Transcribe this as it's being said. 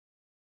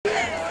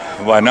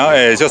Bueno,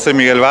 yo soy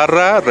Miguel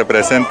Barra,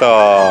 represento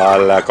a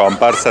la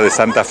comparsa de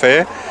Santa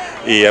Fe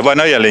y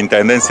bueno, y a la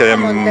intendencia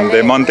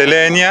de MONTE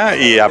LEÑA,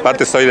 y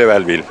aparte soy de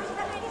Belleville.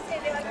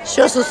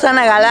 Yo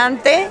Susana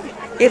Galante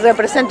y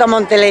represento a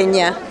MONTE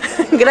LEÑA.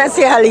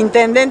 Gracias a la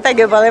intendenta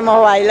que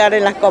podemos bailar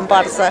en las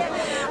comparsas,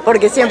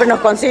 porque siempre nos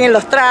consiguen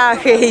los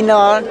trajes y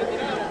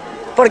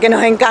porque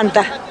nos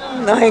encanta,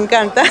 nos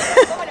encanta.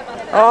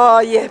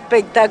 ¡Ay,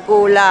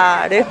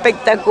 espectacular,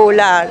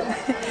 espectacular!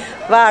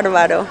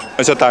 Bárbaro.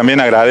 Yo también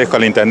agradezco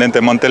al intendente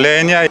de MONTE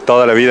LEÑA,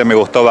 toda la vida me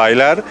gustó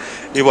bailar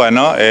y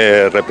bueno,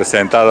 he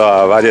representado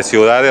a varias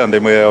ciudades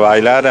donde me he ido a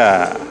bailar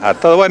a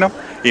todo, bueno,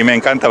 y me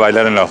encanta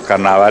bailar en los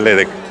carnavales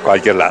de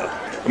cualquier lado.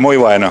 Muy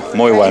bueno,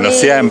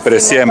 siempre,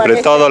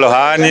 todos los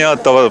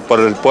años, todo por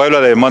el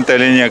pueblo de MONTE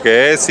LEÑA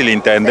que es y la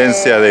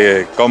intendencia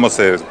de cómo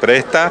se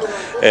presta,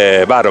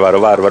 bárbaro,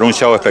 un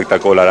show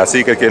espectacular.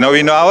 Así que el que no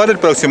vino ahora, el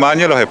próximo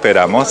año los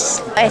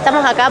esperamos.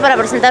 Estamos acá para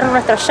presentar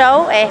nuestro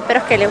show,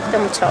 espero que les guste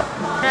mucho.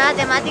 La nueva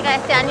temática de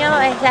este año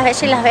es Las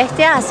Bellas y las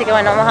Bestias, así que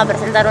bueno, vamos a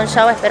presentar un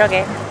show, espero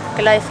que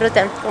lo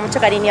disfruten con mucho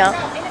cariño.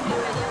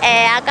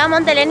 Acá en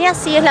MONTE LEÑA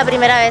sí es la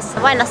primera vez.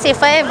 Bueno, sí,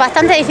 fue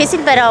bastante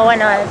difícil, pero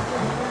bueno,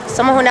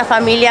 somos una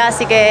familia,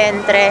 así que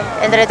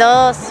entre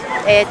todos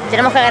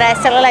tenemos que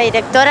agradecerle a la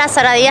directora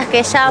Sara Díaz, que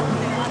ella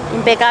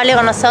impecable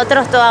con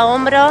nosotros, todo a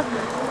hombro,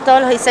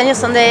 todos los diseños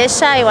son de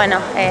ella y bueno,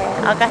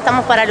 acá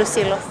estamos para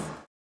lucirlos.